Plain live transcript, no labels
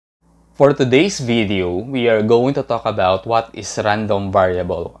For today's video, we are going to talk about what is random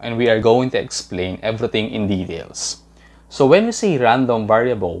variable, and we are going to explain everything in details. So when we say random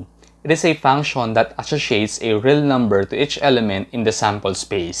variable, it is a function that associates a real number to each element in the sample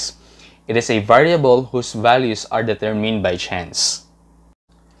space. It is a variable whose values are determined by chance.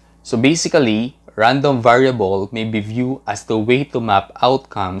 So basically, random variable may be viewed as the way to map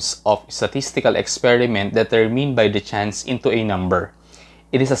outcomes of statistical experiment determined by the chance into a number.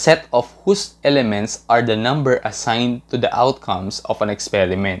 It is a set of whose elements are the number assigned to the outcomes of an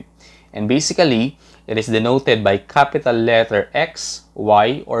experiment. And basically, it is denoted by capital letter X,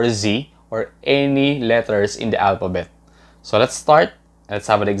 Y, or Z, or any letters in the alphabet. So let's start. Let's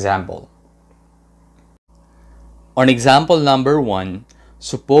have an example. On example number 1,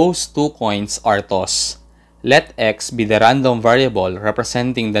 suppose two coins are tossed. Let X be the random variable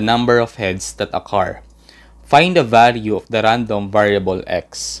representing the number of heads that occur. Find the value of the random variable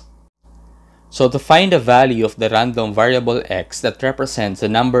X. So to find the value of the random variable X that represents the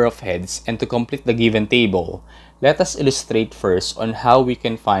number of heads and to complete the given table, let us illustrate first on how we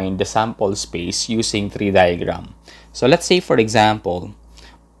can find the sample space using tree diagram. So let's say for example,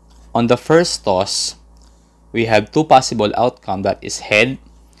 on the first toss, we have two possible outcomes, that is head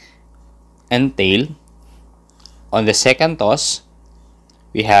and tail. On the second toss,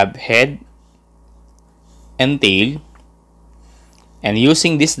 we have head and tail. And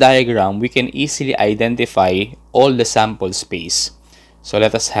using this diagram, we can easily identify all the sample space. So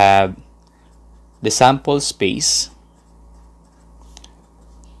let us have the sample space.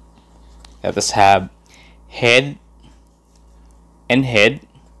 Let us have head and head.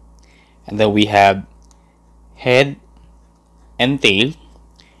 And then we have head and tail.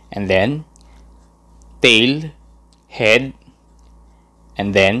 And then tail, head,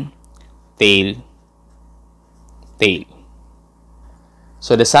 and then tail, tail.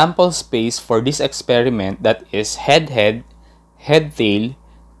 So the sample space for this experiment, that is head head, head tail,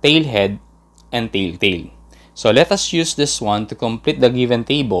 tail head, and tail tail. So let us use this one to complete the given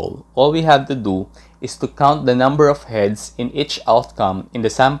table. All we have to do is to count the number of heads in each outcome in the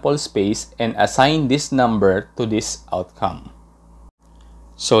sample space and assign this number to this outcome.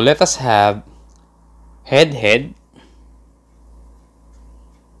 So let us have head head,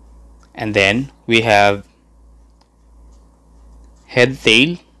 and then we have head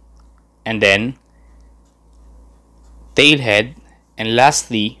tail, and then tail head, and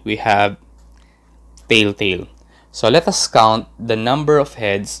lastly we have tail tail. So let us count the number of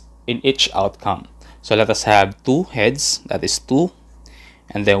heads in each outcome. So let us have two heads, that is 2,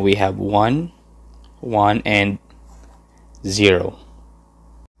 and then we have 1, 1, and 0.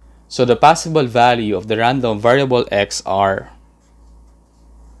 So the possible value of the random variable X are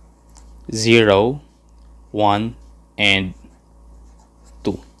 0, 1, and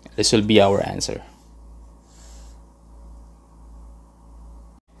 2. This will be our answer.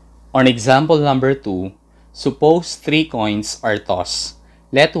 On example number 2, suppose 3 coins are tossed.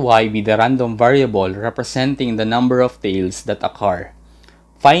 Let Y be the random variable representing the number of tails that occur.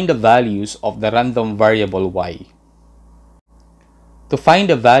 Find the values of the random variable Y. To find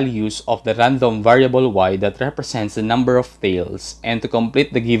the values of the random variable Y that represents the number of tails and to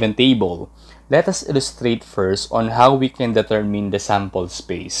complete the given table, let us illustrate first on how we can determine the sample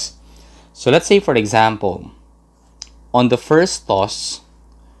space. So let's say for example, on the first toss,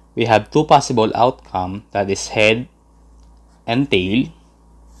 we have two possible outcomes, that is head and tail.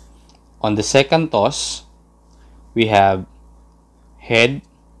 On the second toss, we have head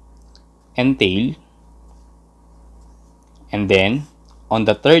and tail. And then on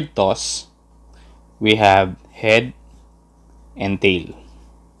the third toss, we have head and tail.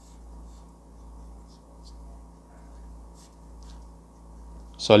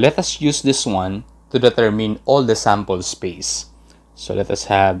 So let us use this one to determine all the sample space. So let us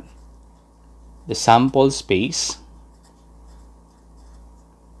have the sample space.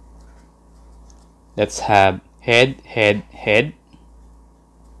 Let's have head, head, head.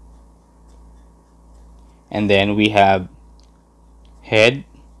 And then we have head,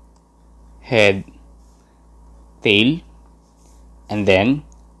 head, tail. And then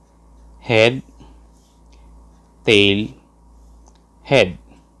head, tail, head.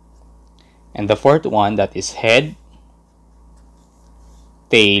 And the fourth one, that is head,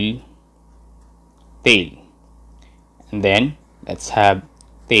 tail, tail. And then let's have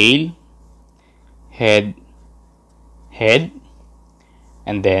tail, head, head,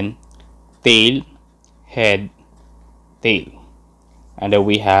 and then tail, head, tail. And then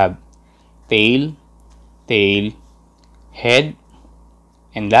we have tail, tail, head,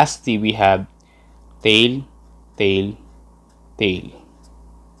 and lastly we have tail, tail, tail.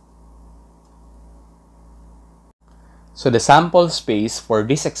 So the sample space for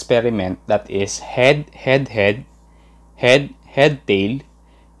this experiment, that is head, head, head, head, head, tail,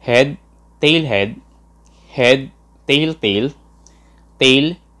 head, tail, head, head, tail, tail,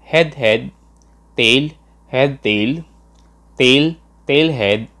 tail, head, head, tail, head, tail, tail, tail,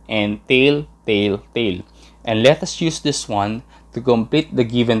 head, and tail, tail, tail. And let us use this one to complete the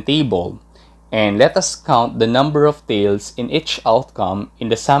given table. And let us count the number of tails in each outcome in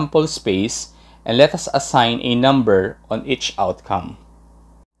the sample space, and let us assign a number on each outcome.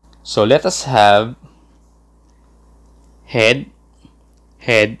 So let us have head,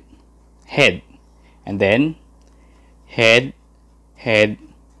 head, head, and then head, head,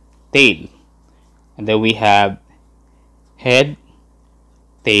 tail. And then we have head,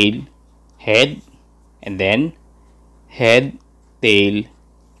 tail, head, and then head, tail,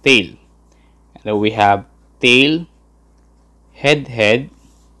 tail. And then we have tail, head, head,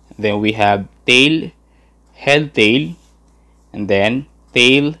 and then we have tail, head, tail, and then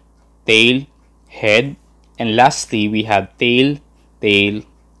tail, tail, head, and lastly we have tail, tail,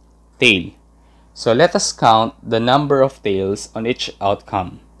 tail. So let us count the number of tails on each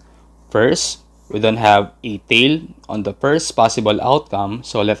outcome. First, we don't have a tail on the first possible outcome,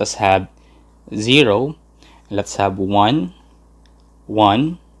 so let us have 0. Let's have 1,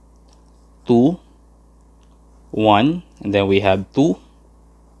 1, 2, 1, and then we have 2,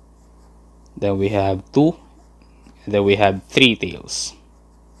 then we have 2, and then we have 3 tails.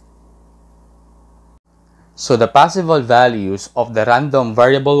 So the possible values of the random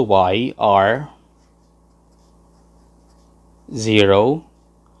variable y are 0,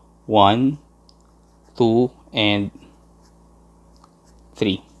 1, 2, and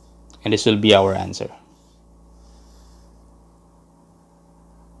 3. And this will be our answer.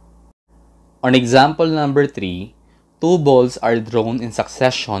 On example number 3, 2 balls are drawn in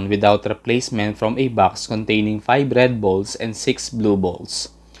succession without replacement from a box containing 5 red balls and 6 blue balls.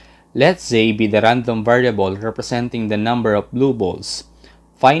 Let Z be the random variable representing the number of blue balls.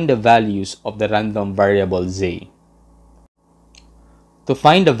 Find the values of the random variable Z. To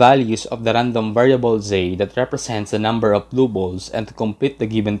find the values of the random variable Z that represents the number of blue balls and to complete the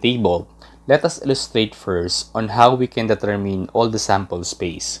given table, let us illustrate first on how we can determine all the sample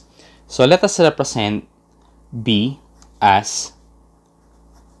space. So let us represent B as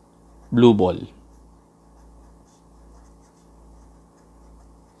blue ball.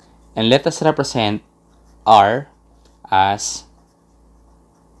 And let us represent R as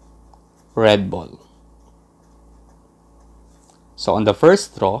red ball. So on the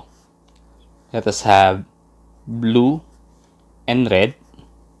first row, let us have blue and red.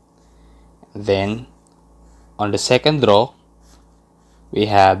 Then on the second row, we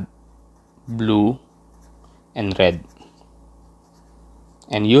have blue and red.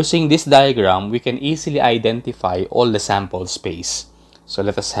 And using this diagram, we can easily identify all the sample space. So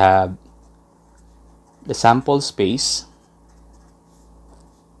let us have the sample space,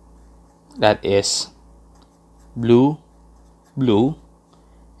 that is blue, blue,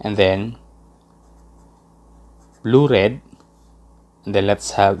 and then blue, red, and then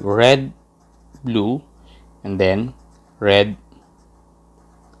let's have red, blue, and then red,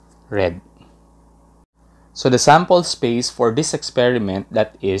 red. So the sample space for this experiment,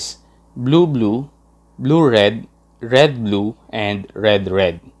 that is blue, blue, blue, red, red, blue, and red,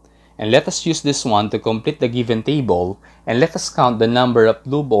 red. And let us use this one to complete the given table, and let us count the number of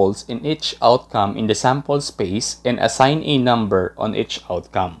blue balls in each outcome in the sample space and assign a number on each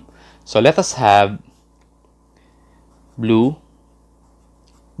outcome. So let us have blue,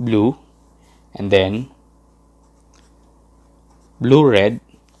 blue, and then blue, red,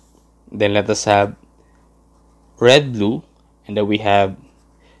 then let us have red, blue, and then we have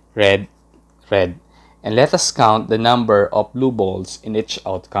red, red. And let us count the number of blue balls in each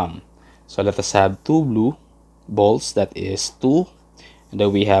outcome. So let us have 2 blue balls, that is 2, and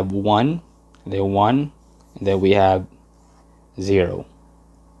then we have 1, and then 1, and then we have 0.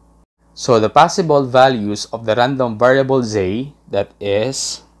 So the possible values of the random variable Z, that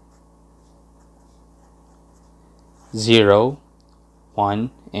is 0,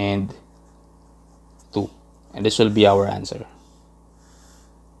 1, and 2. And this will be our answer.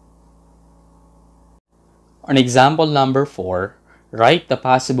 On example number 4, write the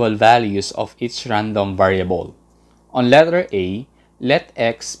possible values of each random variable. On letter A, let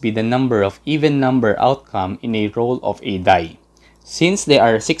X be the number of even number outcome in a roll of a die. Since there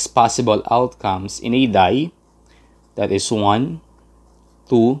are 6 possible outcomes in a die, that is 1,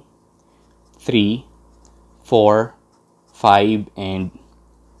 2, 3, 4, 5, and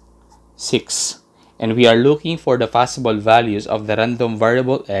 6. And we are looking for the possible values of the random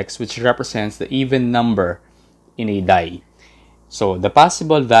variable X, which represents the even number in a die. So the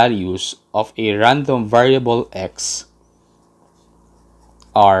possible values of a random variable x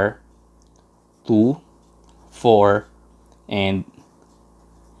are 2, 4, and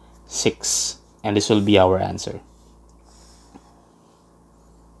 6. And this will be our answer.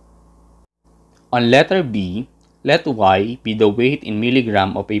 On letter B, let y be the weight in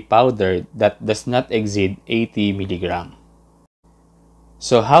milligram of a powder that does not exceed 80 milligram.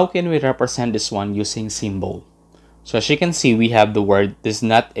 So how can we represent this one using symbol? So as you can see, we have the word does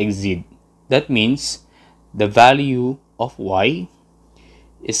not exceed. That means the value of y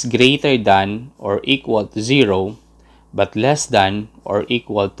is greater than or equal to 0 but less than or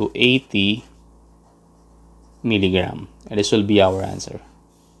equal to 80 milligram. And this will be our answer.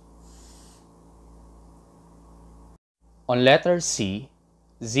 On letter C,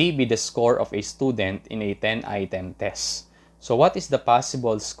 Z be the score of a student in a 10-item test. So what is the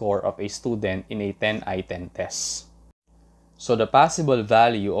possible score of a student in a 10-item test? So the possible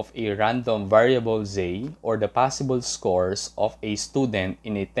value of a random variable Z, or the possible scores of a student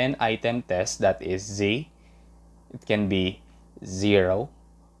in a 10-item test, that is Z, it can be 0,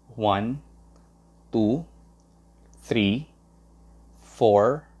 1, 2, 3,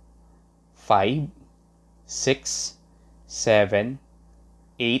 4, 5, 6, 7,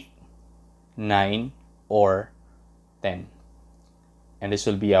 8, 9, or 10. And this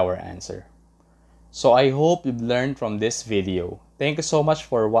will be our answer. So I hope you've learned from this video. Thank you so much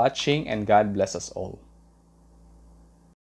for watching, and God bless us all.